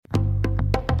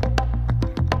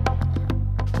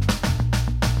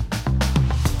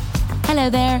Hello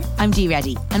there, I'm Dee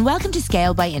Reddy, and welcome to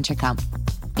Scale by Intercom.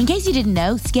 In case you didn't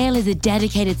know, Scale is a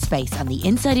dedicated space on the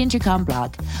Inside Intercom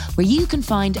blog where you can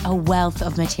find a wealth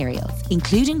of materials,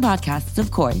 including podcasts,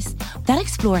 of course, that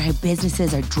explore how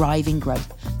businesses are driving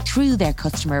growth through their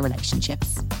customer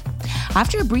relationships.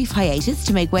 After a brief hiatus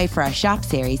to make way for our shop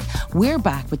series, we're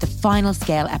back with the final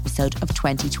Scale episode of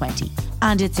 2020,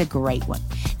 and it's a great one.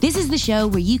 This is the show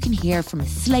where you can hear from a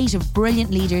slate of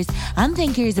brilliant leaders and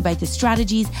thinkers about the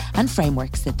strategies and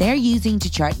frameworks that they're using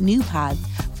to chart new paths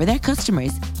for their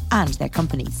customers and their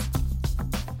companies.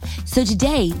 So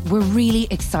today, we're really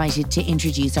excited to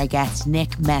introduce our guest,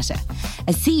 Nick Mehta.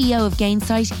 As CEO of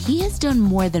Gainsight, he has done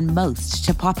more than most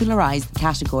to popularise the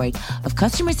category of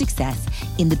customer success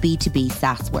in the B2B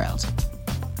SaaS world.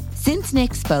 Since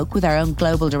Nick spoke with our own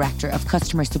Global Director of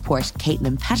Customer Support,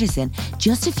 Caitlin Patterson,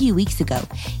 just a few weeks ago,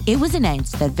 it was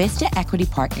announced that Vista Equity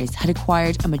Partners had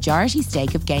acquired a majority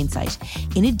stake of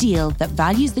Gainsight in a deal that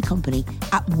values the company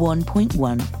at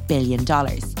 $1.1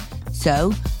 billion.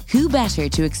 So, who better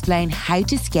to explain how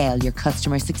to scale your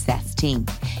customer success team?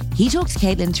 He talks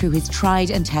Caitlin through his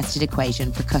tried and tested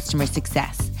equation for customer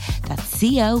success. That's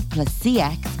CO plus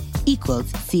CX equals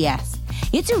CS.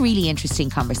 It's a really interesting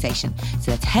conversation.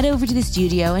 So let's head over to the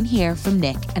studio and hear from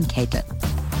Nick and Caitlin.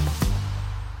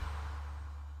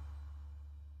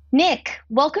 Nick,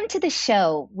 welcome to the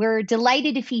show. We're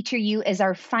delighted to feature you as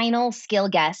our final Scale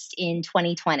guest in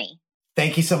 2020.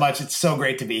 Thank you so much. It's so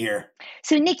great to be here.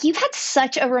 So, Nick, you've had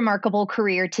such a remarkable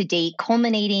career to date,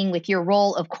 culminating with your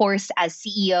role, of course, as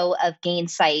CEO of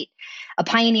Gainsight, a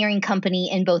pioneering company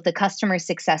in both the customer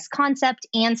success concept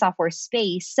and software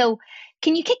space. So,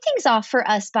 can you kick things off for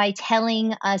us by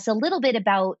telling us a little bit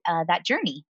about that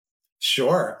journey?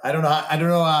 Sure. I don't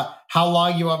know how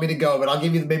long you want me to go, but I'll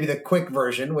give you maybe the quick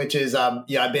version, which is, I've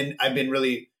been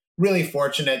really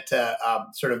fortunate to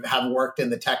sort of have worked in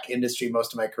the tech industry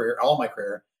most of my career, all my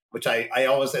career, which I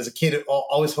always, as a kid,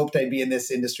 always hoped I'd be in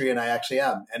this industry, and I actually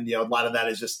am. And a lot of that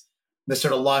is just the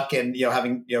sort of luck and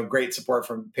having great support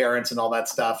from parents and all that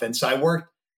stuff. And so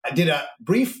I did a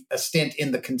brief stint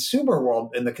in the consumer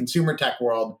world, in the consumer tech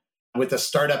world, with a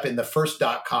startup in the first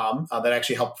 .com that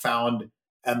actually helped found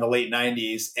in the late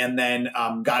 90s, and then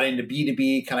got into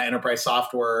B2B kind of enterprise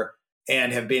software,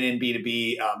 and have been in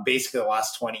B2B basically the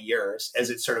last 20 years as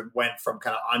it sort of went from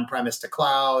kind of on-premise to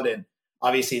cloud. And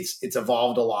obviously it's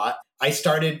evolved a lot. I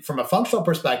started from a functional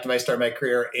perspective, I started my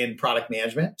career in product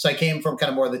management. So I came from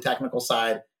kind of more of the technical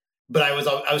side, but I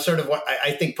was sort of what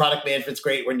I think product management's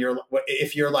great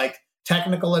if you're like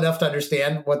technical enough to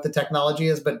understand what the technology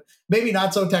is, but maybe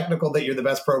not so technical that you're the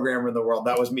best programmer in the world.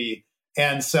 That was me.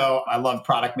 And so I loved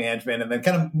product management, and then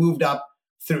kind of moved up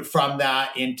from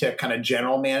that into kind of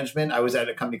general management. I was at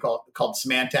a company called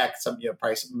Symantec.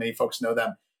 Probably many folks know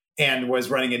them, and was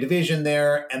running a division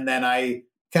there. And then I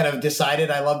kind of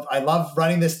decided I love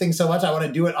running this thing so much. I want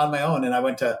to do it on my own. And I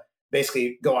went to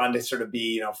basically go on to sort of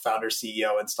be, founder,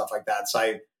 CEO and stuff like that. So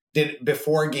I did,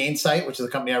 before Gainsight, which is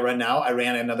the company I run now, I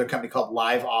ran another company called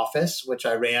Live Office, which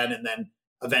I ran and then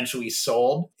eventually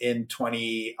sold in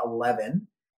 2011.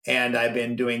 And I've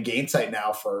been doing Gainsight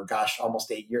now for,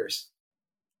 almost 8 years.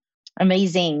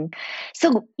 Amazing.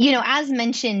 So, as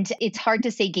mentioned, it's hard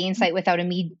to say Gainsight without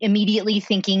immediately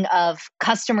thinking of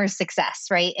customer success,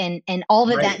 right? And all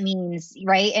that means,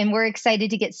 right? And we're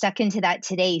excited to get stuck into that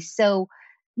today. So,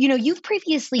 you've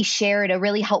previously shared a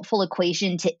really helpful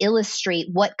equation to illustrate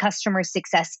what customer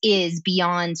success is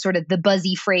beyond sort of the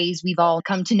buzzy phrase we've all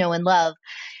come to know and love,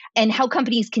 and how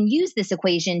companies can use this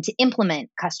equation to implement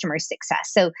customer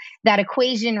success. So that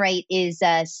equation, right, is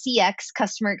CX,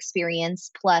 customer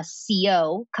experience, plus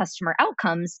CO, customer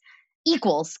outcomes,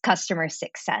 equals customer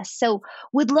success. So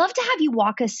would love to have you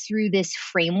walk us through this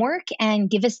framework and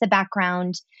give us the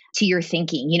background to your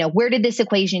thinking. Where did this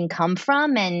equation come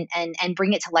from, and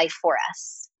bring it to life for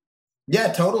us?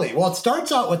 Yeah, totally. Well, it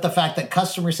starts out with the fact that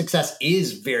customer success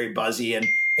is very buzzy, and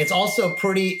it's also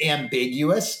pretty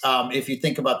ambiguous if you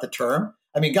think about the term.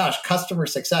 I mean, customer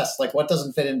success, like what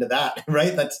doesn't fit into that,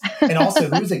 right? And also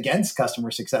who's against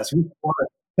customer success? Who's for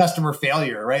customer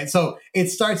failure, right? So it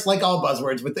starts, like all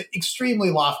buzzwords, with the extremely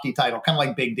lofty title, kind of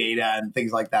like big data and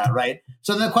things like that, right?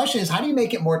 So the question is, how do you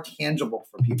make it more tangible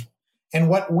for people? And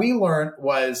what we learned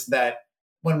was that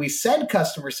when we said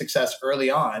customer success early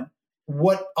on,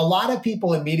 what a lot of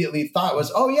people immediately thought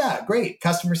was, oh yeah, great,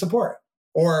 customer support.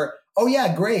 Or, oh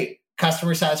yeah, great,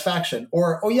 customer satisfaction.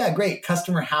 Or, oh yeah, great,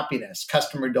 customer happiness,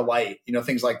 customer delight,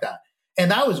 things like that. And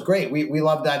that was great. We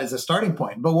loved that as a starting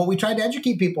point. But what we tried to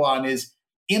educate people on is,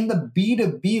 in the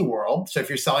B2B world, so if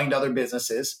you're selling to other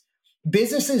businesses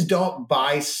don't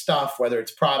buy stuff, whether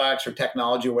it's products or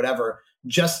technology or whatever,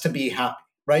 just to be happy.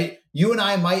 right? You and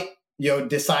I might,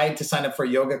 decide to sign up for a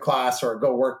yoga class or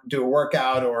do a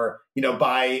workout, or,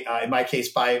 buy, in my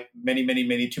case, buy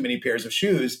too many pairs of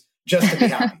shoes just to be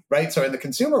happy, right? So in the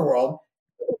consumer world,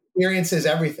 experience is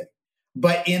everything.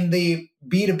 But in the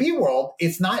B2B world,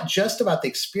 it's not just about the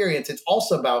experience. It's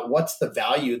also about what's the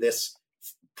value this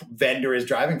vendor is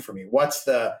driving for me. What's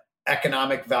the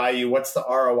economic value? What's the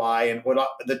ROI? And what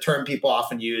the term people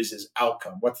often use is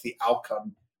outcome. What's the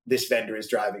outcome this vendor is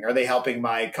driving? Are they helping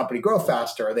my company grow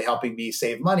faster? Are they helping me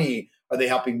save money? Are they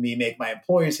helping me make my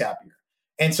employees happier?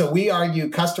 And so we argue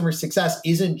customer success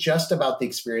isn't just about the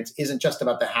experience, isn't just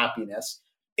about the happiness.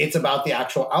 It's about the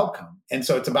actual outcome. And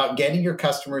so it's about getting your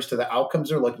customers to the outcomes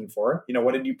they're looking for.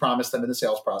 What did you promise them in the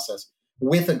sales process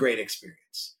with a great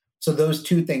experience? So those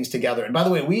two things together. And by the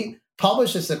way, we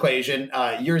published this equation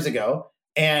years ago.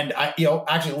 And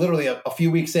actually literally a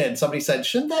few weeks in, somebody said,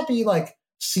 shouldn't that be like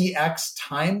CX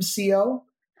times CO?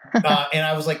 And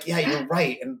I was like, yeah, you're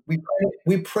right. And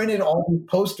we printed all these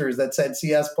posters that said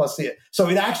CS plus CO. So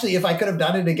it actually, if I could have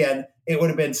done it again, it would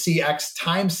have been CX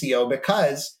times CO,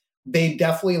 because they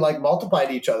definitely like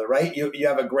multiplied each other, right? You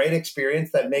have a great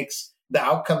experience that makes the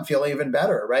outcome feel even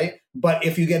better, right? But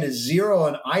if you get a 0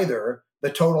 on either, the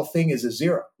total thing is a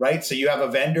 0, right? So you have a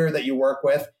vendor that you work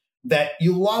with that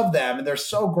you love them and they're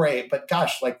so great, but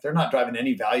gosh, like they're not driving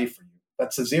any value for you.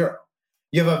 That's a 0.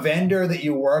 You have a vendor that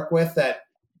you work with that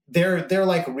they're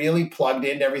like really plugged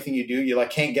into everything you do. You like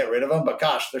can't get rid of them, but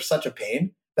gosh, they're such a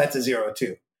pain. That's a 0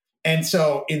 too. And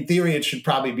so in theory, it should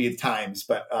probably be times,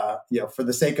 but for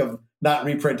the sake of not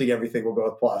reprinting everything, we'll go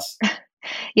with plus.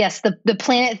 Yes, the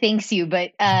planet thanks you,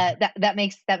 but that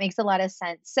makes a lot of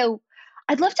sense. So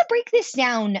I'd love to break this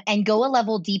down and go a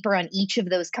level deeper on each of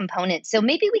those components. So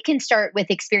maybe we can start with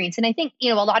experience. And I think,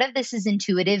 a lot of this is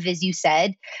intuitive, as you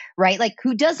said, right? Like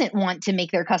who doesn't want to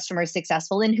make their customers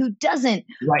successful and who doesn't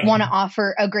want to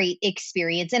offer a great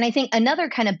experience? And I think another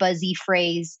kind of buzzy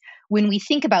phrase when we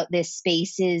think about this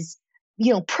space is,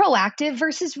 proactive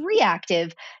versus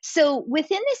reactive. So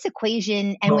within this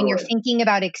equation, and when you're thinking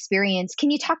about experience, can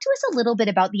you talk to us a little bit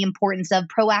about the importance of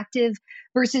proactive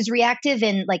versus reactive,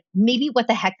 and like maybe what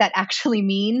the heck that actually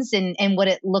means and what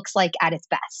it looks like at its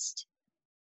best?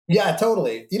 Yeah,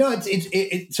 totally.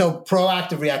 So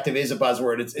proactive, reactive is a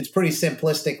buzzword. It's pretty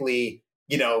simplistically,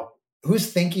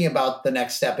 who's thinking about the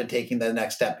next step and taking the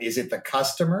next step? Is it the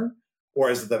customer or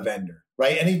is it the vendor?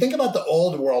 Right. And you think about the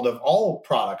old world of all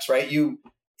products, right? In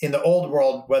the old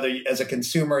world, whether as a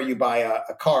consumer, you buy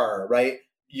a car, right?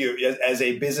 You, as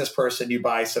a business person, you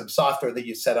buy some software that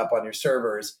you set up on your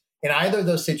servers. In either of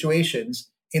those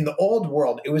situations, in the old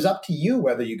world, it was up to you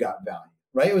whether you got value,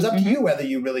 right? It was up to you whether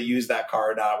you really used that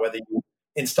car or not, whether you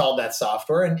installed that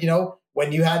software. And,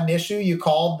 when you had an issue, you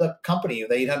called the company,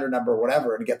 the 800 number, or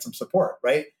whatever, and get some support,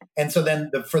 right? And so then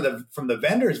from the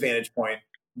vendor's vantage point,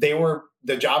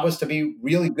 the job was to be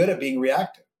really good at being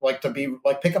reactive, like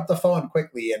pick up the phone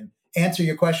quickly and answer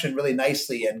your question really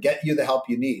nicely and get you the help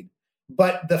you need.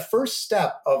 But the first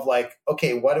step of like,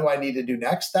 okay, what do I need to do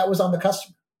next? That was on the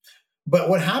customer. But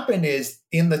what happened is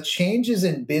in the changes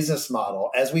in business model,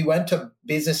 as we went to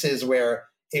businesses where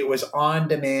it was on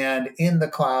demand, in the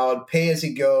cloud, pay as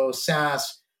you go,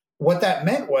 SaaS, what that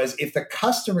meant was if the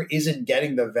customer isn't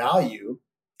getting the value,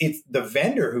 it's the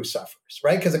vendor who suffers,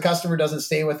 right? Because the customer doesn't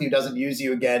stay with you, doesn't use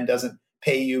you again, doesn't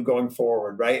pay you going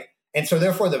forward, right? And so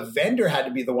therefore the vendor had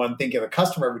to be the one thinking of the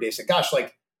customer every day, say, gosh,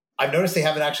 like I've noticed they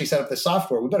haven't actually set up the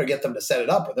software. We better get them to set it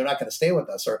up or they're not going to stay with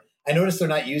us. Or I noticed they're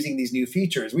not using these new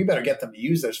features. We better get them to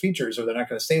use those features or they're not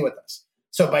going to stay with us.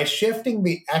 So by shifting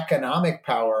the economic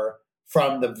power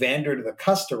from the vendor to the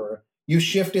customer, you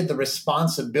shifted the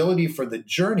responsibility for the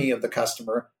journey of the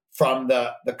customer from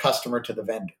the customer to the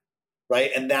vendor.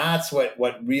 Right. And that's what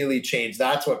really changed.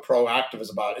 That's what proactive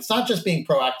is about. It's not just being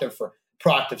proactive for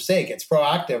proactive sake. It's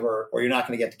proactive or you're not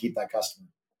going to get to keep that customer.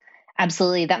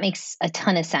 Absolutely. That makes a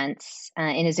ton of sense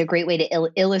and is a great way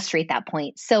to illustrate that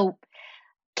point. So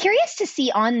curious to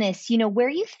see on this, where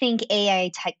you think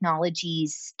AI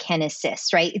technologies can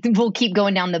assist, right? We'll keep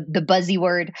going down the buzzy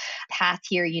word path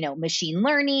here, machine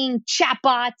learning,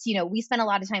 chatbots, we spend a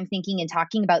lot of time thinking and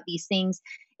talking about these things.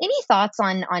 Any thoughts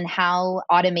on how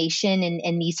automation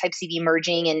and these types of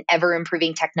emerging and ever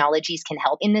improving technologies can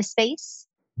help in this space?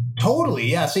 Totally.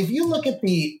 Yeah. So if you look at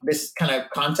this kind of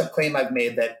concept claim I've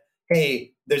made that,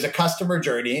 hey, there's a customer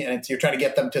journey and you're trying to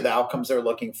get them to the outcomes they're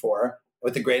looking for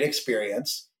with a great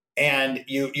experience. And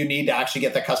you need to actually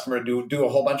get the customer to do a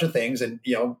whole bunch of things. And,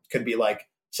 could be like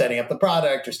setting up the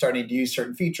product or starting to use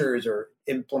certain features or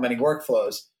implementing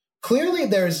workflows. Clearly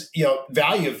there's,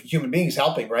 value of human beings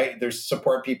helping, right? There's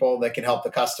support people that can help the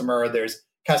customer. There's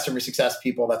customer success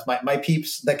people. That's my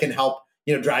peeps that can help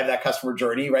drive that customer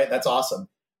journey, right? That's awesome.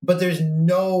 But there's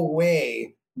no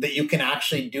way that you can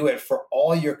actually do it for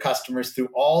all your customers through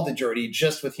all the journey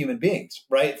just with human beings,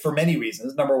 right? For many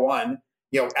reasons. Number one,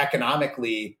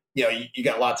 economically, you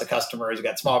got lots of customers, you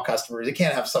got small customers. You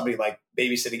can't have somebody like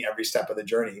babysitting every step of the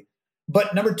journey.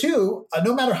 But number two,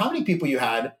 no matter how many people you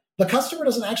had, the customer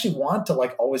doesn't actually want to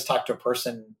like always talk to a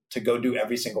person to go do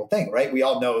every single thing, right? We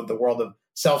all know the world of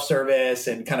self-service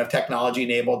and kind of technology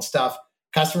enabled stuff.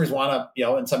 Customers want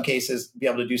to, in some cases, be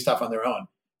able to do stuff on their own.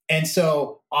 And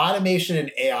so automation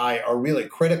and AI are really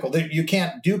critical. You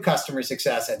can't do customer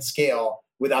success at scale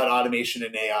without automation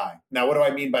and AI. Now, what do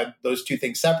I mean by those two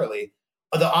things separately?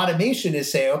 The automation is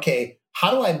saying, okay,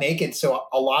 how do I make it so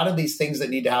a lot of these things that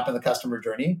need to happen in the customer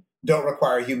journey don't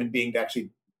require a human being to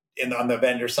actually, on the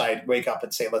vendor side, wake up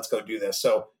and say, let's go do this.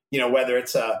 So, whether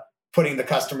it's putting the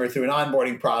customer through an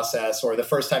onboarding process, or the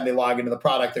first time they log into the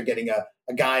product, they're getting a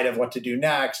guide of what to do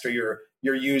next, or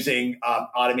you're using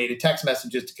automated text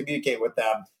messages to communicate with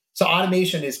them. So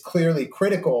automation is clearly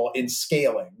critical in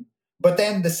scaling. But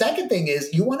then the second thing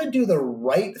is you want to do the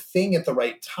right thing at the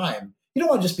right time. You don't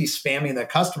want to just be spamming the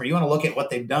customer. You want to look at what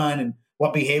they've done and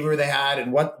what behavior they had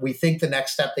and what we think the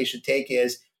next step they should take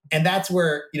is. And that's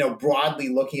where, broadly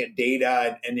looking at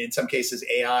data and in some cases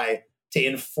AI to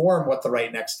inform what the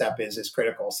right next step is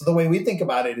critical. So the way we think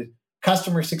about it is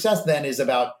customer success then is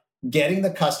about getting the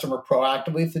customer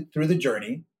proactively through the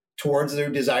journey towards their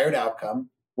desired outcome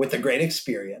with a great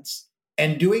experience,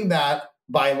 and doing that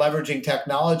by leveraging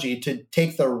technology to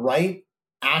take the right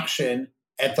action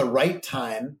at the right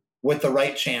time with the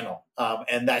right channel.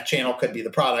 And that channel could be the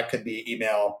product, could be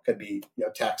email, could be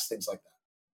text, things like that.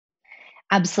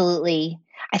 Absolutely.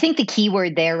 I think the key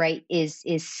word there, right, is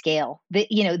scale.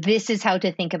 This is how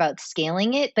to think about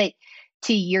scaling it. But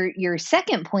to your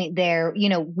second point there,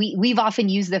 we've often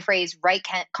used the phrase right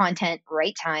content,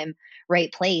 right time,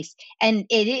 right place. And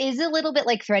it is a little bit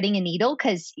like threading a needle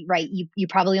because, right, you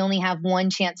probably only have one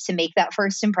chance to make that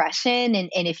first impression. And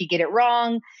if you get it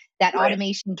wrong, that right.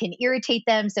 Automation can irritate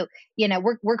them. So,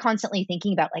 we're constantly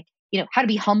thinking about how to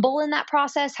be humble in that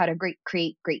process, how to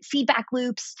create great feedback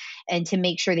loops, and to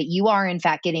make sure that you are in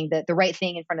fact getting the right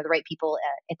thing in front of the right people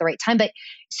at the right time. But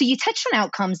so you touched on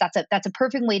outcomes. That's a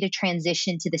perfect way to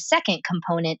transition to the second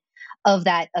component of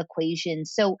that equation.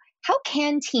 So how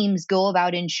can teams go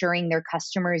about ensuring their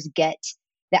customers get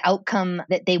the outcome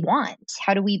that they want?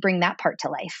 How do we bring that part to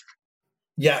life?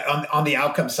 Yeah, on the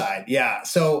outcome side. Yeah.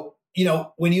 So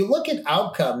when you look at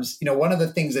outcomes, one of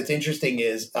the things that's interesting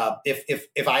is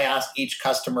if I ask each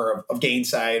customer of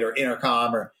Gainsight or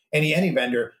Intercom or any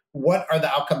vendor, what are the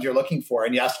outcomes you're looking for?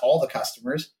 And you ask all the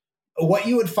customers, what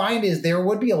you would find is there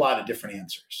would be a lot of different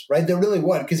answers, right? There really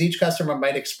would, because each customer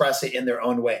might express it in their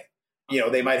own way.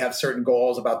 They might have certain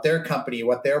goals about their company,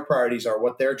 what their priorities are,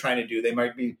 what they're trying to do. They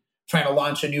might be trying to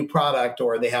launch a new product,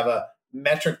 or they have a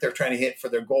metric they're trying to hit for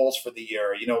their goals for the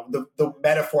year. The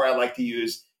metaphor I like to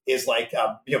use is like,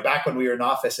 back when we were in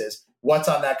offices, what's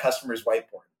on that customer's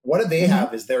whiteboard? What do they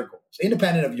have as their goals,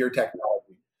 independent of your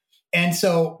technology? And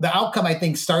so the outcome, I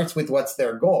think, starts with what's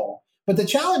their goal. But the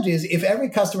challenge is if every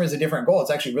customer has a different goal,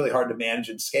 it's actually really hard to manage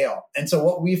and scale. And so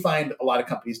what we find a lot of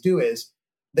companies do is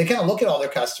they kind of look at all their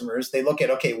customers. They look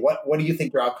at, okay, what do you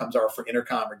think your outcomes are for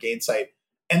Intercom or Gainsight?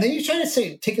 And then you try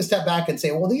to take a step back and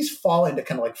say, well, these fall into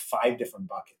kind of like 5 different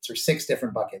buckets or 6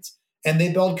 different buckets. And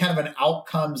they build kind of an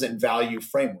outcomes and value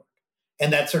framework.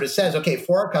 And that sort of says, okay,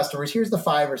 for our customers, here's the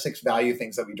 5 or 6 value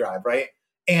things that we drive, right?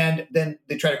 And then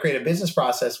they try to create a business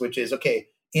process, which is, okay,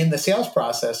 in the sales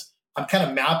process, I'm kind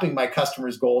of mapping my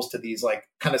customers' goals to these like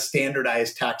kind of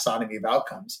standardized taxonomy of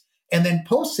outcomes. And then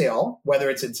post-sale, whether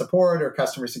it's in support or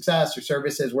customer success or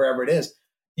services, wherever it is,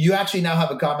 you actually now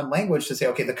have a common language to say,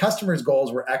 okay, the customer's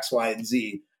goals were X, Y, and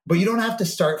Z, but you don't have to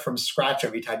start from scratch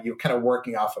every time. You're kind of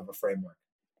working off of a framework.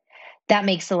 That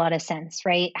makes a lot of sense,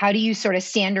 right? How do you sort of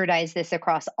standardize this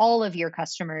across all of your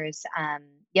customers?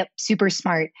 Yep, super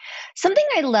smart. Something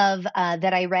I love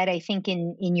that I read, I think,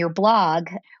 in your blog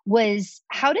was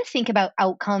how to think about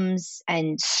outcomes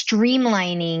and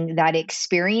streamlining that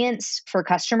experience for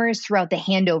customers throughout the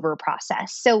handover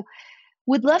process. So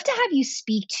would love to have you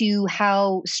speak to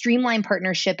how streamlined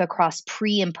partnership across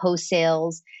pre and post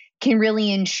sales can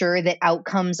really ensure that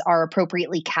outcomes are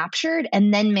appropriately captured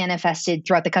and then manifested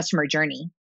throughout the customer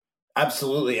journey.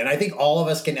 Absolutely. And I think all of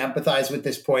us can empathize with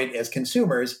this point as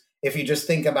consumers. If you just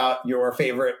think about your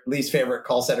least favorite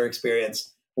call center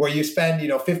experience, where you spend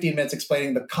 15 minutes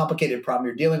explaining the complicated problem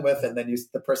you're dealing with, and then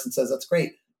the person says, that's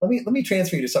great. Let me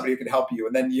transfer you to somebody who can help you.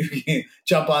 And then you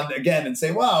jump on again and say,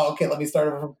 wow, okay, let me start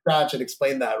over from scratch and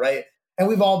explain that, right? And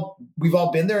we've all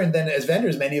been there. And then as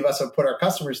vendors, many of us have put our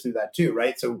customers through that too,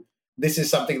 right? So this is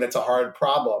something that's a hard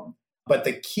problem. But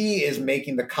the key is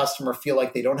making the customer feel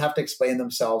like they don't have to explain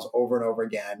themselves over and over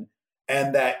again.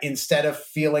 And that instead of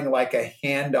feeling like a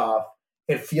handoff,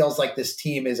 it feels like this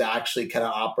team is actually kind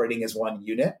of operating as one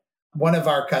unit. One of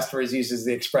our customers uses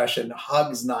the expression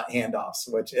hugs, not handoffs,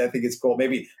 which I think is cool.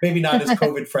 Maybe not as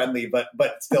COVID friendly, but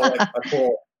still like a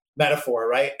cool metaphor,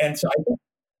 right? And so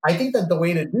I think that the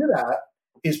way to do that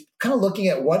is kind of looking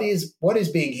at what is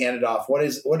being handed off, what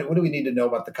do we need to know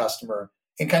about the customer,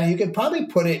 and kind of you could probably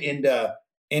put it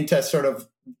into sort of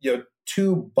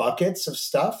two buckets of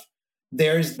stuff.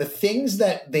 There's the things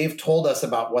that they've told us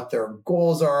about what their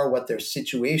goals are, what their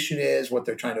situation is, what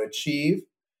they're trying to achieve.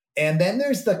 And then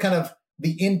there's the kind of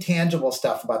the intangible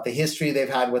stuff about the history they've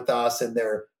had with us and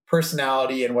their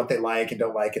personality and what they like and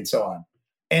don't like and so on.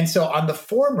 And so on the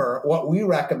former, what we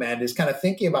recommend is kind of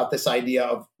thinking about this idea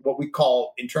of what we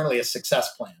call internally a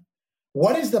success plan.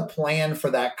 What is the plan for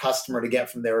that customer to get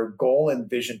from their goal and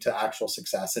vision to actual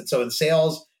success? And so in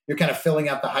sales, you're kind of filling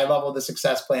out the high level of the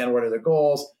success plan. What are the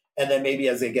goals? And then maybe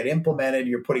as they get implemented,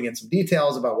 you're putting in some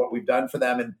details about what we've done for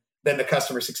them. And then the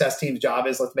customer success team's job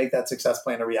is let's make that success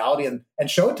plan a reality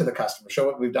and show it to the customer, show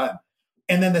what we've done.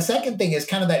 And then the second thing is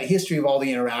kind of that history of all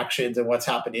the interactions and what's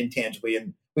happened intangibly.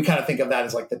 And we kind of think of that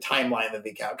as like the timeline of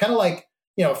the account, kind of like,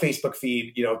 a Facebook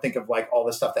feed, think of like all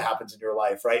the stuff that happens in your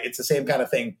life, right? It's the same kind of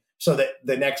thing. So that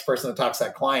the next person that talks to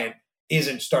that client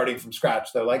isn't starting from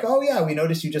scratch. They're like, oh yeah, we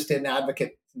noticed you just did an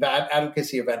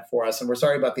advocacy event for us. And we're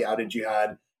sorry about the outage you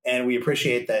had. And we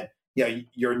appreciate that,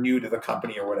 you're new to the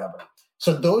company or whatever.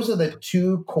 So those are the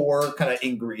two core kind of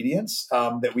ingredients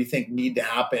that we think need to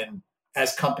happen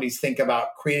as companies think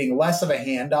about creating less of a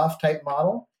handoff type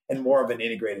model and more of an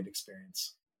integrated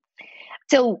experience.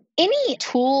 So any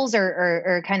tools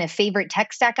or kind of favorite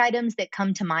tech stack items that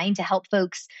come to mind to help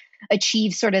folks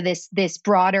achieve sort of this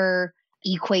broader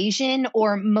equation,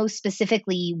 or most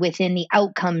specifically within the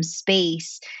outcome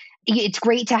space? It's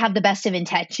great to have the best of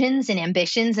intentions and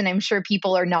ambitions, and I'm sure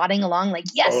people are nodding along like,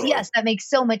 yes, that makes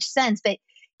so much sense. But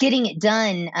getting it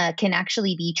done can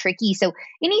actually be tricky. So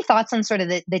any thoughts on sort of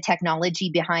the technology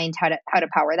behind how to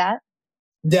power that?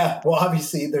 Yeah, well,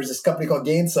 obviously there's this company called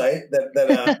Gainsight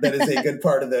that is a good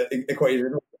part of the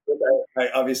equation. I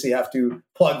obviously have to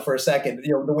plug for a second.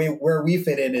 The way where we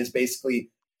fit in is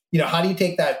basically, how do you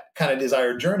take that kind of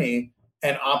desired journey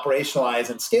and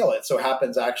operationalize and scale it? So it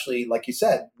happens actually, like you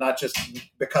said, not just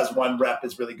because one rep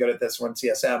is really good at this, one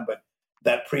CSM, but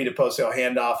that pre to post sale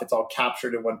handoff, it's all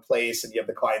captured in one place and you have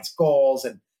the client's goals,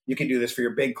 and you can do this for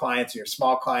your big clients and your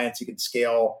small clients. You can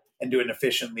scale and do it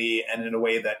efficiently and in a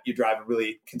way that you drive a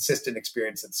really consistent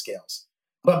experience that scales.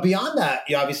 But beyond that,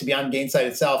 obviously beyond Gainsight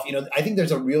itself, I think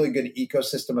there's a really good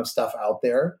ecosystem of stuff out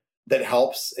there that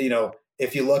helps.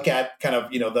 If you look at kind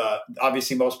of,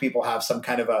 obviously most people have some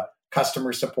kind of a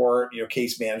customer support,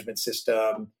 case management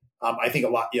system. I think a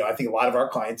lot of our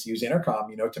clients use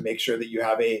Intercom, to make sure that you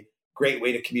have a great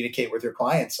way to communicate with your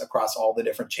clients across all the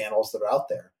different channels that are out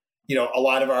there. A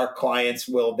lot of our clients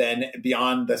will then,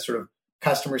 beyond the sort of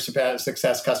customer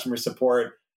success, customer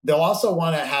support, they'll also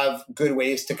want to have good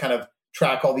ways to kind of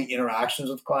track all the interactions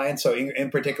with clients. So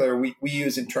in particular, we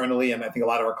use internally, and I think a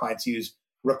lot of our clients use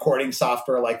recording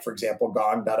software, like for example,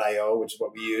 Gong.io, which is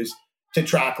what we use to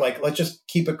track, like, let's just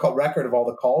keep a record of all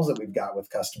the calls that we've got with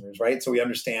customers, right? So we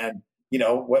understand,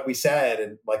 what we said,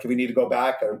 and like if we need to go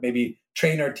back or maybe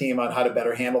train our team on how to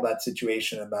better handle that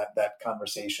situation and that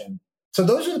conversation. So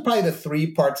those are probably the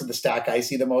three parts of the stack I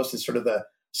see the most, is sort of the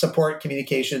support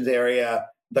communications area,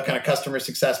 the kind of customer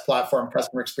success platform,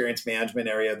 customer experience management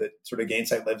area that sort of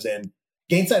Gainsight lives in.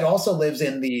 Gainsight also lives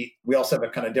in we also have a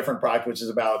kind of different product, which is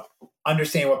about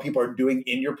understanding what people are doing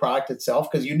in your product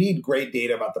itself, because you need great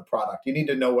data about the product. You need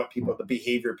to know what the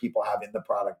behavior people have in the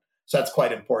product. So that's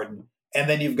quite important. And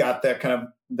then you've got the kind of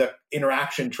the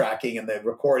interaction tracking and the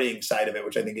recording side of it,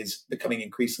 which I think is becoming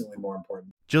increasingly more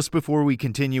important. Just before we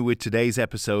continue with today's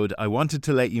episode, I wanted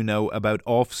to let you know about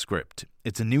Offscript.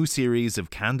 It's a new series of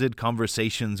candid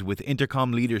conversations with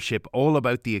Intercom leadership all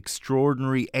about the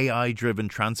extraordinary AI-driven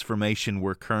transformation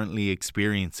we're currently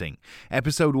experiencing.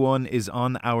 Episode 1 is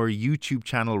on our YouTube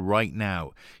channel right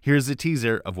now. Here's a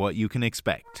teaser of what you can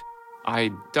expect.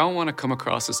 I don't want to come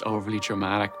across as overly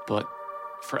dramatic, but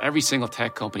for every single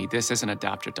tech company, this is an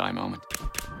adapt or die moment.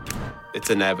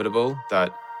 It's inevitable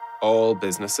that all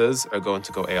businesses are going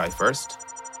to go AI first.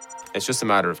 It's just a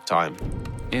matter of time.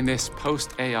 In this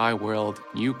post-AI world,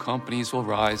 new companies will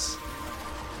rise,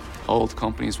 old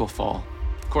companies will fall.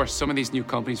 Of course, some of these new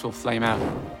companies will flame out.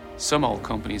 Some old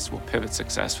companies will pivot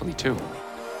successfully too.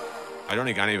 I don't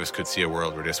think any of us could see a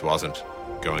world where this wasn't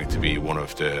going to be one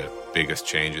of the biggest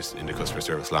changes in the customer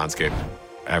service landscape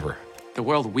ever. The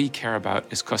world we care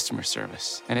about is customer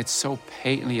service, and it's so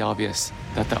patently obvious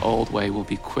that the old way will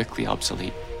be quickly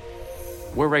obsolete.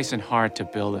 We're racing hard to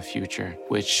build a future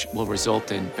which will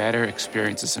result in better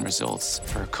experiences and results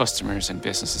for our customers and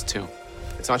businesses too.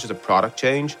 It's not just a product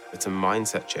change, it's a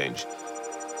mindset change.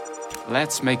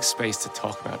 Let's make space to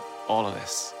talk about all of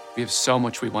this. We have so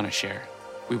much we want to share.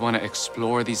 We want to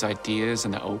explore these ideas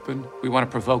in the open. We want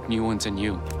to provoke new ones in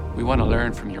you. We want to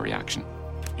learn from your reaction.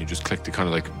 You just click the kind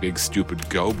of like big stupid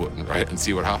go button, right? And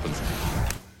see what happens.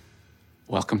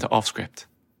 Welcome to Offscript.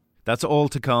 That's all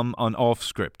to come on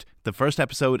Offscript. The first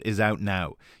episode is out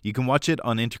now. You can watch it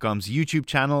on Intercom's YouTube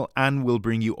channel, and we'll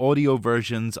bring you audio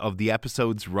versions of the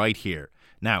episodes right here.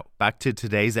 Now, back to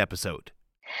today's episode.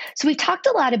 So we've talked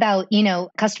a lot about,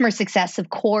 customer success,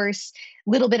 of course, a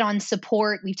little bit on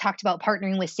support. We've talked about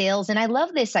partnering with sales. And I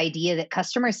love this idea that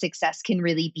customer success can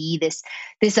really be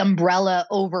this umbrella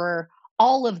over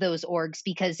all of those orgs,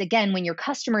 because again, when your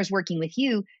customer's working with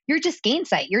you, you're just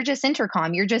Gainsight, you're just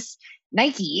Intercom, you're just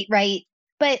Nike, right?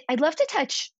 But I'd love to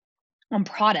touch on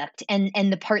product and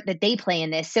the part that they play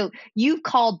in this. So you've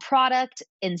called product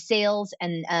and sales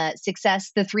and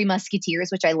success the three musketeers,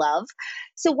 which I love.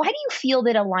 So why do you feel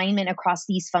that alignment across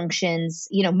these functions,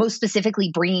 most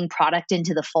specifically bringing product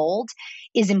into the fold,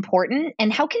 is important?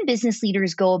 And how can business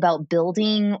leaders go about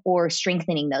building or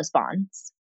strengthening those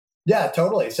bonds? Yeah,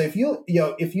 totally. So if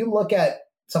you look at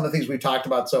some of the things we've talked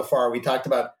about so far, we talked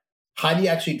about how do you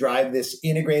actually drive this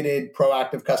integrated,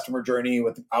 proactive customer journey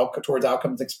towards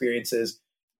outcomes experiences,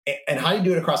 and how do you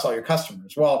do it across all your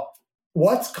customers? Well,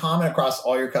 what's common across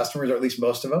all your customers, or at least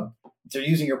most of them? They're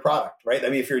using your product, right? I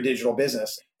mean, if you're a digital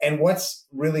business. And what's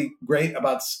really great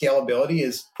about scalability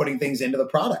is putting things into the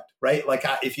product, right? Like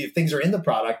if things are in the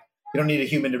product, you don't need a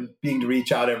human being to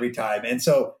reach out every time. And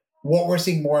so what we're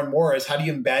seeing more and more is how do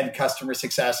you embed customer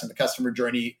success and the customer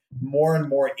journey more and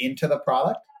more into the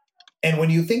product? And when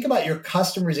you think about your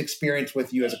customer's experience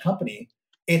with you as a company,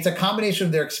 it's a combination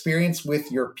of their experience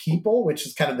with your people, which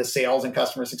is kind of the sales and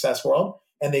customer success world,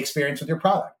 and the experience with your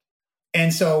product.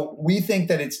 And so we think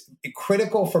that it's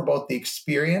critical for both the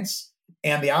experience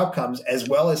and the outcomes, as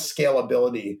well as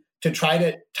scalability, to try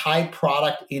to tie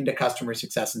product into customer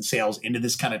success and sales into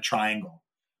this kind of triangle.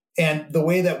 And the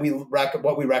way that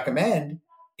what we recommend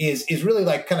is really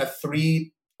like kind of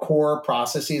three core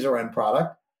processes around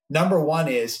product. Number one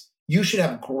is you should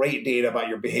have great data about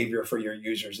your behavior for your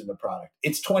users in the product.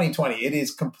 It's 2020. It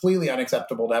is completely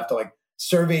unacceptable to have to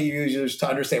survey users to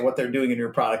understand what they're doing in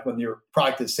your product when your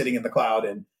product is sitting in the cloud,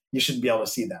 and you shouldn't be able to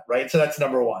see that, right? So that's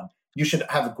number one. You should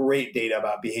have great data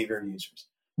about behavior of users.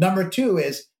 Number two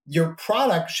is your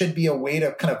product should be a way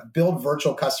to kind of build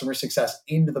virtual customer success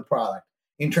into the product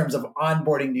in terms of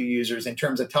onboarding new users, in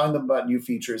terms of telling them about new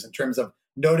features, in terms of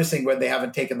noticing when they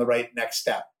haven't taken the right next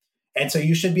step. And so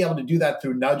you should be able to do that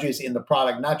through nudges in the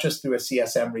product, not just through a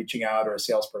CSM reaching out or a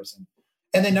salesperson.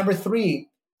 And then number three,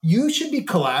 you should be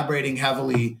collaborating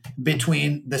heavily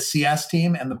between the CS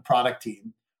team and the product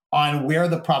team on where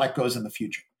the product goes in the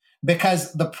future.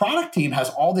 Because the product team has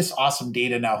all this awesome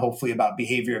data now, hopefully, about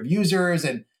behavior of users,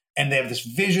 and they have this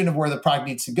vision of where the product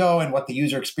needs to go and what the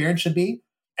user experience should be.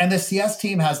 And the CS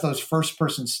team has those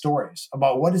first-person stories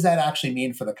about what does that actually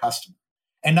mean for the customer.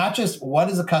 And not just what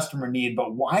does the customer need,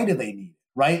 but why do they need it,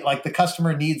 right? Like the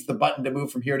customer needs the button to move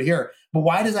from here to here. But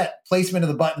why does that placement of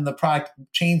the button in the product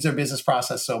change their business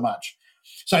process so much?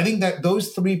 So I think that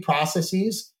those three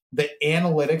processes, the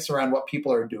analytics around what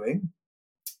people are doing,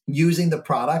 using the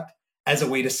product as a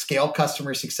way to scale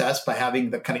customer success by having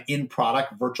the kind of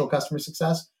in-product virtual customer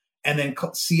success, and then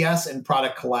CS and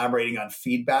product collaborating on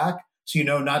feedback. So you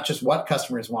know not just what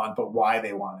customers want, but why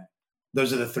they want it.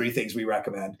 Those are the three things we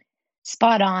recommend.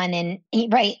 Spot on. And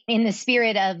right, in the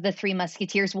spirit of the three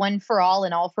musketeers, one for all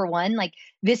and all for one, like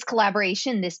this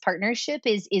collaboration, this partnership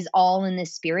is all in the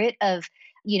spirit of,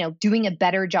 doing a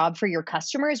better job for your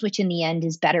customers, which in the end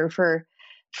is better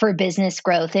for business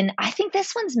growth. And I think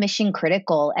this one's mission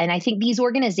critical. And I think these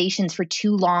organizations for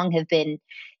too long have been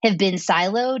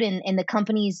siloed, and the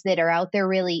companies that are out there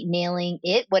really nailing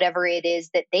it, whatever it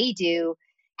is that they do,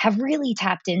 have really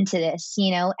tapped into this,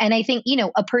 and I think,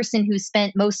 a person who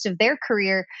spent most of their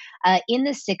career in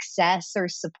the success or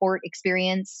support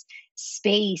experience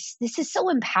space, this is so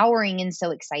empowering and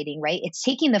so exciting, right? It's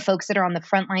taking the folks that are on the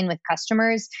front line with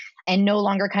customers and no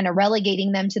longer kind of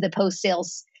relegating them to the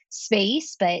post-sales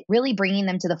space, but really bringing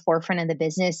them to the forefront of the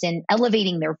business and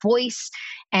elevating their voice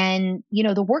and,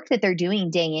 the work that they're doing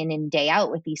day in and day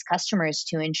out with these customers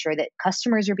to ensure that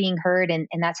customers are being heard, and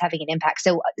that's having an impact.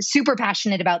 So super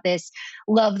passionate about this.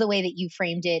 Love the way that you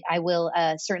framed it. I will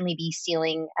certainly be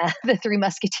stealing the Three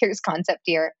Musketeers concept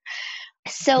here.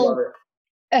 So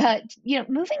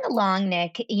Moving along,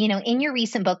 Nick, in your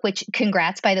recent book, which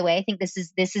congrats, by the way, I think this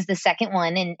is the second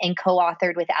one and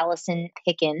co-authored with Allison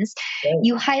Pickens.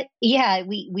 Right.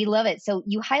 We love it. So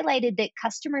you highlighted that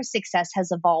customer success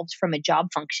has evolved from a job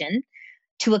function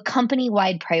to a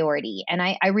company-wide priority. And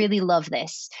I really love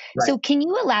this. Right. So can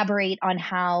you elaborate on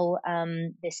how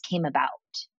this came about?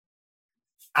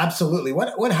 Absolutely.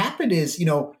 What happened is,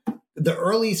 the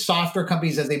early software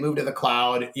companies, as they moved to the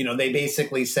cloud, they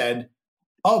basically said,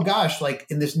 oh gosh, like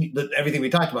in everything we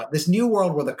talked about, this new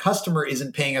world where the customer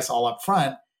isn't paying us all up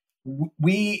front,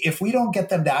 if we don't get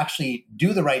them to actually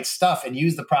do the right stuff and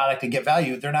use the product and get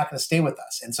value, they're not going to stay with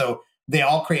us. And so they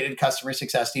all created customer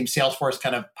success teams. Salesforce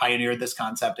kind of pioneered this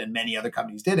concept, and many other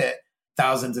companies did it.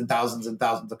 Thousands and thousands and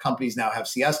thousands of companies now have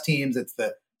CS teams. It's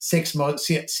the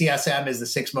CSM is the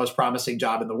sixth most promising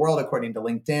job in the world, according to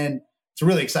LinkedIn. It's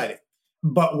really exciting.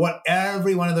 But what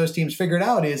every one of those teams figured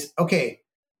out is, okay,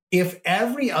 if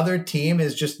every other team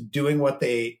is just doing what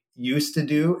they used to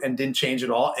do and didn't change at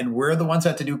all, and we're the ones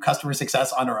that have to do customer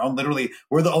success on our own, literally,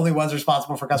 we're the only ones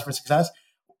responsible for customer success,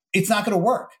 it's not going to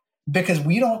work because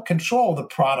we don't control the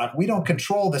product. We don't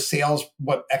control the sales,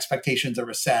 what expectations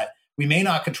are set. We may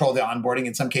not control the onboarding.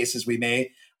 In some cases, we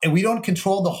may. And we don't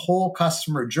control the whole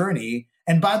customer journey.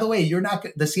 And by the way,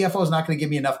 the CFO is not going to give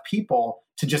me enough people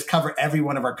to just cover every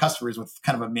one of our customers with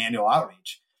kind of a manual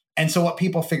outreach. And so what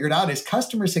people figured out is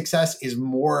customer success is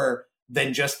more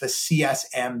than just the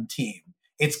CSM team.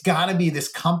 It's got to be this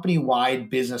company-wide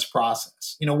business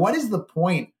process. What is the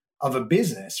point of a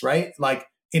business, right? Like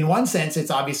in one sense,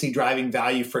 it's obviously driving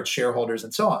value for its shareholders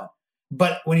and so on.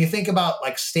 But when you think about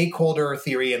like stakeholder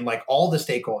theory and like all the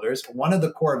stakeholders, one of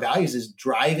the core values is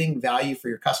driving value for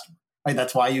your customer, right?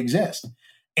 That's why you exist.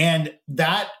 And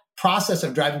that process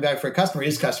of driving value for a customer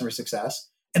is customer success.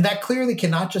 And that clearly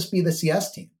cannot just be the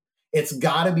CS team. It's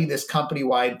got to be this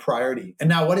company-wide priority. And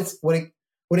now what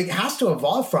it has to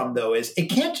evolve from, though, is it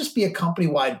can't just be a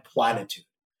company-wide platitude.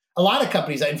 A lot of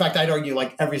companies, in fact, I'd argue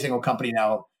like every single company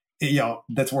now,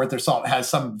 that's worth their salt has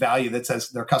some value that says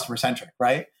they're customer-centric,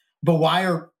 right? But why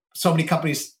are so many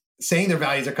companies saying their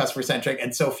values are customer-centric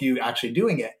and so few actually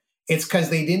doing it? It's because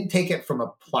they didn't take it from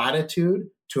a platitude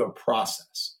to a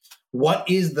process. What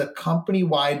is the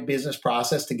company-wide business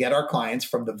process to get our clients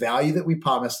from the value that we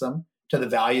promised them to the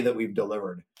value that we've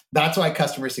delivered? That's why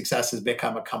customer success has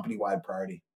become a company-wide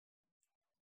priority.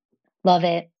 Love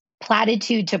it.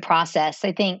 Platitude to process.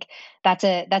 I think that's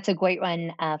a great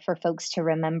one for folks to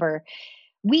remember.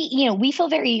 We feel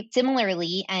very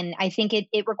similarly, and I think it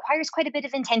requires quite a bit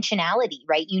of intentionality,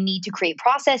 right? You need to create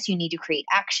process, you need to create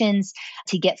actions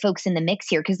to get folks in the mix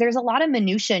here, because there's a lot of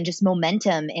minutia and just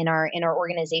momentum in our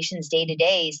organization's day to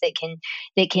days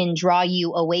that can draw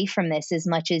you away from this as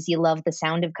much as you love the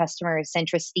sound of customer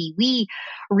centricity. We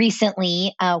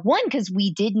recently, because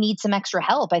we did need some extra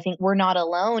help. I think we're not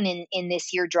alone in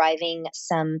this year driving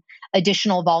some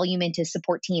additional volume into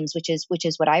support teams, which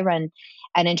is what I run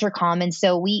at Intercom. And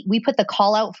so we put the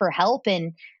call out for help,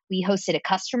 and we hosted a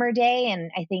customer day.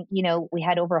 And I think, we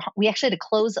actually had to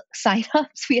close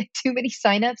signups. We had too many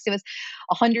signups. It was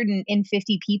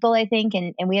 150 people, I think.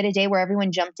 And we had a day where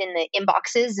everyone jumped in the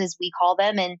inboxes, as we call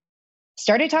them, and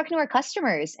started talking to our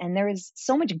customers. And there was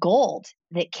so much gold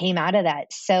that came out of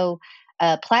that. So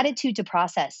platitude to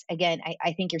process. Again,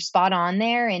 I think you're spot on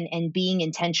there, and being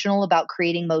intentional about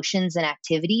creating motions and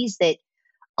activities that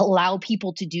allow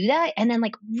people to do that and then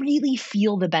like really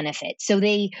feel the benefit. So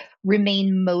they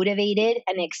remain motivated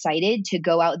and excited to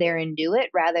go out there and do it,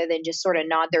 rather than just sort of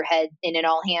nod their head in an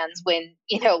all hands when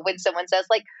someone says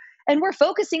like, and we're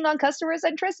focusing on customer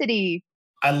centricity.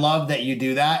 I love that you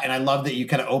do that. And I love that you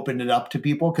kind of opened it up to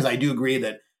people, because I do agree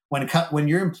that when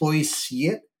your employees see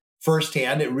it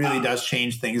firsthand, it really does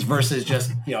change things versus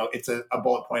just, it's a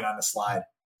bullet point on a slide.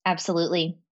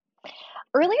 Absolutely.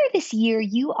 Earlier this year,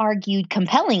 you argued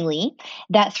compellingly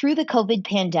that through the COVID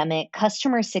pandemic,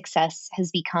 customer success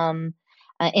has become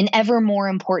an ever more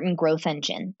important growth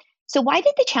engine. So why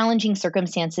did the challenging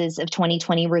circumstances of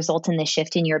 2020 result in this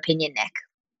shift, in your opinion, Nick?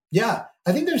 Yeah,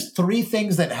 I think there's three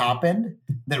things that happened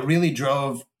that really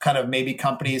drove kind of maybe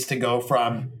companies to go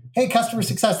from, hey, customer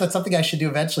success, that's something I should do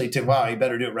eventually, to, wow, you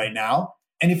better do it right now.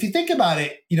 And if you think about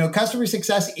it, customer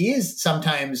success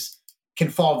sometimes can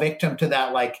fall victim to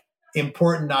that, like,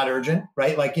 important, not urgent,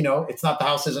 right? Like, it's not the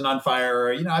house isn't on fire,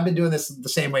 or, I've been doing this the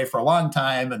same way for a long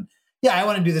time. And yeah, I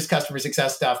want to do this customer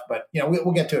success stuff, but,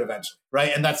 we'll get to it eventually,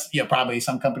 right? And that's, probably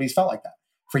some companies felt like that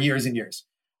for years and years.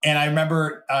 And I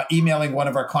remember emailing one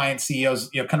of our client CEOs,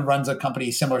 kind of runs a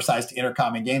company similar size to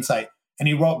Intercom and Gainsight. And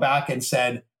he wrote back and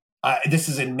said, this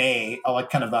is in May,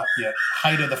 like kind of the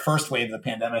height of the first wave of the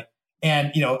pandemic.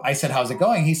 And, I said, how's it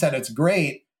going? He said, it's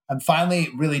great. I'm finally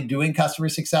really doing customer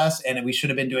success, and we should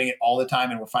have been doing it all the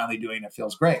time, and we're finally doing it. It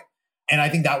feels great. And I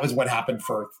think that was what happened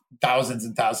for thousands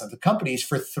and thousands of companies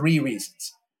for 3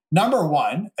 reasons. Number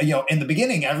one, in the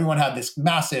beginning, everyone had this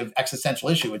massive existential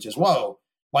issue, which is, whoa,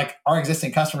 like our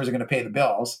existing customers are going to pay the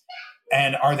bills.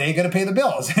 And are they going to pay the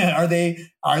bills? Are they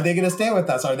going to stay with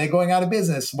us? Are they going out of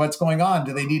business? What's going on?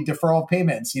 Do they need deferral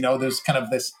payments? There's kind of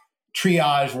this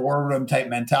triage war room type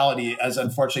mentality, as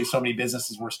unfortunately so many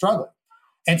businesses were struggling.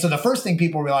 And so the first thing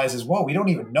people realize is, whoa, we don't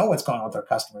even know what's going on with our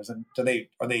customers. And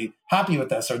are they happy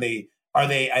with us? Are they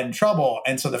in trouble?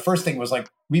 And so the first thing was like,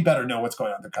 we better know what's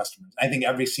going on with the customers. I think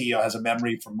every CEO has a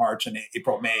memory from March and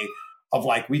April, May of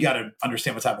like, we got to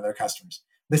understand what's happening with their customers.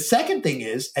 The second thing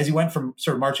is, as you went from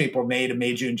sort of March, April, May to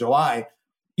May, June, July,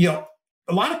 a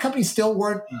lot of companies still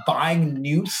weren't buying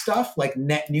new stuff, like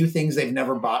net new things they've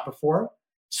never bought before.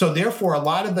 So therefore, a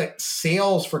lot of the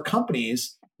sales for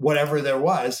companies, whatever there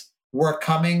was, were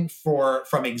coming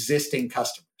from existing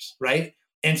customers, right?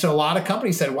 And so a lot of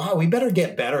companies said, wow, we better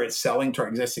get better at selling to our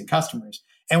existing customers.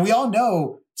 And we all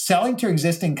know selling to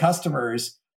existing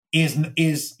customers is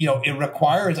it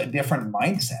requires a different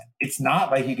mindset. It's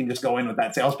not like you can just go in with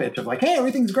that sales pitch of like, hey,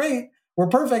 everything's great, we're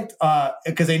perfect,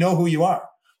 because they know who you are.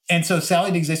 And so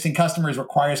selling to existing customers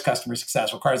requires customer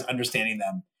success, requires understanding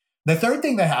them. The third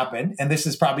thing that happened, and this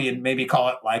is probably in maybe call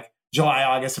it like July,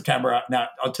 August, September, now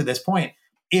to this point,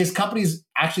 is companies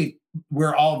actually,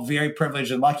 we're all very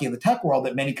privileged and lucky in the tech world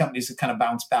that many companies have kind of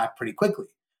bounced back pretty quickly.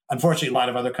 Unfortunately, a lot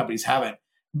of other companies haven't.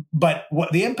 But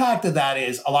what the impact of that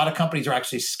is, a lot of companies are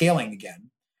actually scaling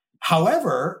again.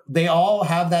 However, they all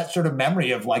have that sort of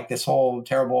memory of like this whole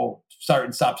terrible start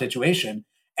and stop situation.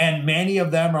 And many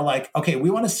of them are like, okay, we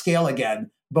want to scale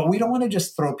again, but we don't want to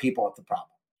just throw people at the problem.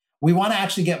 We want to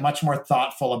actually get much more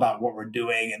thoughtful about what we're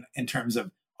doing in terms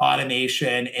of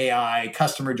automation, AI,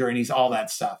 customer journeys, all that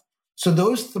stuff. So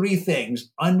those 3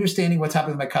 things, understanding what's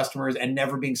happening with my customers and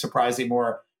never being surprised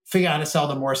anymore, figure out how to sell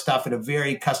them more stuff in a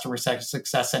very customer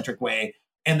success-centric way,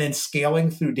 and then scaling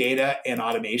through data and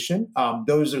automation.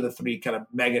 Those are the 3 kind of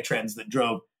mega trends that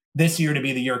drove this year to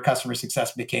be the year customer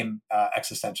success became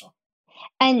existential.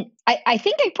 And I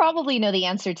think I probably know the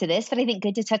answer to this, but I think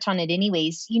good to touch on it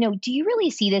anyways. Do you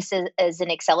really see this as an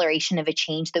acceleration of a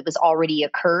change that was already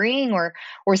occurring, or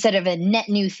sort of a net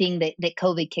new thing that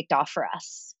COVID kicked off for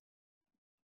us?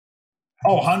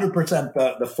 Oh,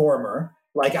 100% the former.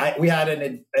 Like we had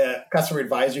a customer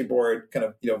advisory board kind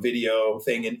of, video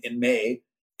thing in May.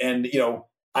 And,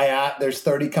 there's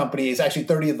 30 companies, actually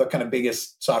 30 of the kind of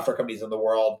biggest software companies in the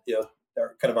world,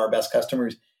 they're kind of our best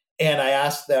customers. And I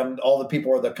asked them, all the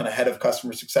people are the kind of head of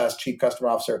customer success, chief customer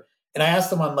officer. And I asked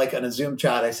them on a Zoom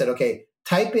chat, I said, okay,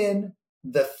 type in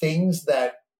the things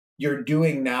that you're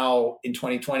doing now in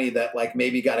 2020 that like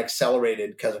maybe got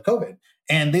accelerated because of COVID.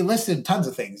 And they listed tons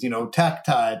of things, tech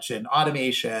touch and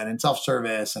automation and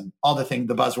self-service and all the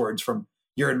buzzwords from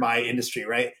your and my industry,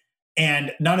 right?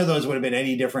 And none of those would have been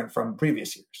any different from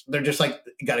previous years. They're just like,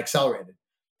 it got accelerated.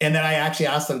 And then I actually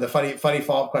asked them, the funny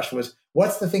follow-up question was,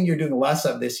 what's the thing you're doing less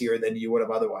of this year than you would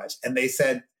have otherwise? And they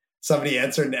said, somebody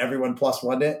answered and everyone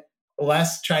 +1'd it,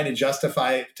 less trying to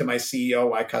justify to my CEO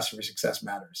why customer success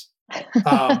matters.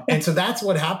 And so that's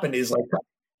what happened is like,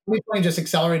 we just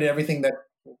accelerated everything that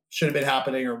should have been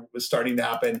happening or was starting to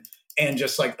happen and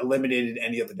just like eliminated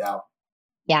any of the doubt.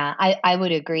 Yeah, I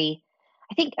would agree.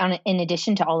 I think in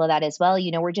addition to all of that as well,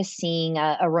 we're just seeing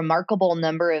a remarkable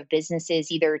number of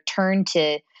businesses either turn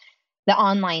to the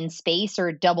online space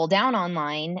or double down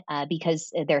online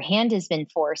because their hand has been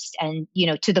forced. And,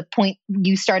 to the point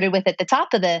you started with at the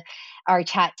top of our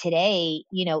chat today,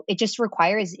 it just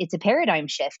requires, it's a paradigm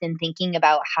shift in thinking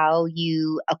about how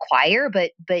you acquire,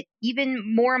 but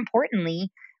even more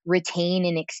importantly, retain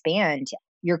and expand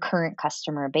your current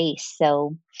customer base.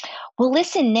 So, well,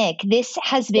 listen, Nick, this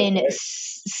has been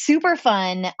super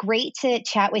fun. Great to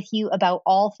chat with you about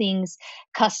all things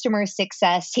customer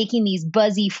success, taking these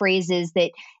buzzy phrases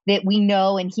that we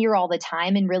know and hear all the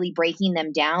time and really breaking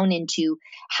them down into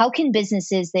how can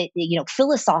businesses that,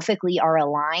 philosophically are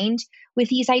aligned with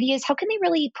these ideas, how can they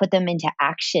really put them into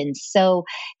action? So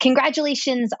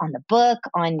congratulations on the book,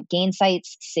 on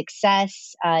Gainsight's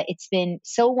success. It's been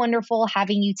so wonderful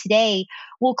having you today.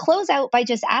 We'll close out by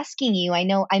just asking you, I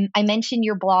know I mentioned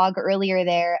your blog earlier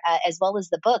there as well as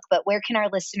the book, but where can our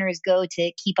listeners go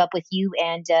to keep up with you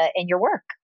and your work?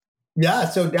 Yeah,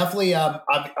 so definitely,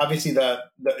 obviously the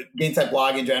Gainsight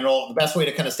blog in general, the best way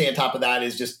to kind of stay on top of that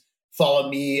is just follow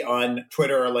me on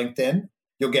Twitter or LinkedIn.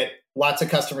 You'll get lots of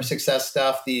customer success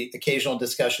stuff, the occasional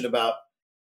discussion about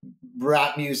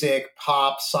rap music,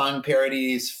 pop, song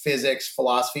parodies, physics,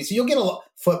 philosophy. So you'll get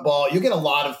football, you'll get a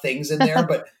lot of things in there,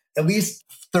 but at least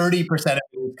 30% of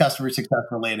it is customer success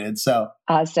related. So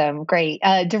awesome. Great.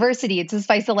 Diversity. It's the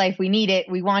spice of life. We need it.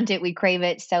 We want it. We crave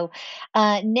it. So,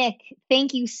 Nick,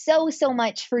 thank you so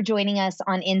much for joining us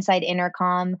on Inside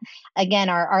Intercom. Again,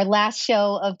 our last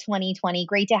show of 2020.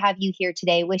 Great to have you here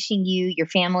today. Wishing you, your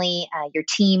family, your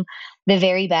team the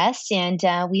very best. And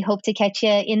we hope to catch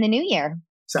you in the new year.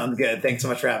 Sounds good. Thanks so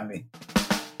much for having me.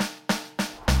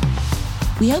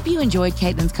 We hope you enjoyed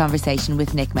Caitlin's conversation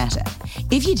with Nick Mehta.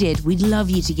 If you did, we'd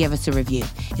love you to give us a review.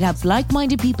 It helps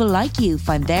like-minded people like you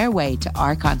find their way to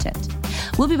our content.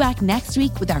 We'll be back next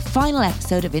week with our final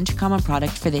episode of Intercom on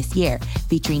Product for this year,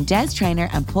 featuring Des Traynor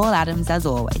and Paul Adams as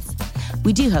always.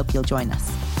 We do hope you'll join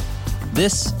us.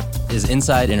 This is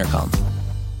Inside Intercom.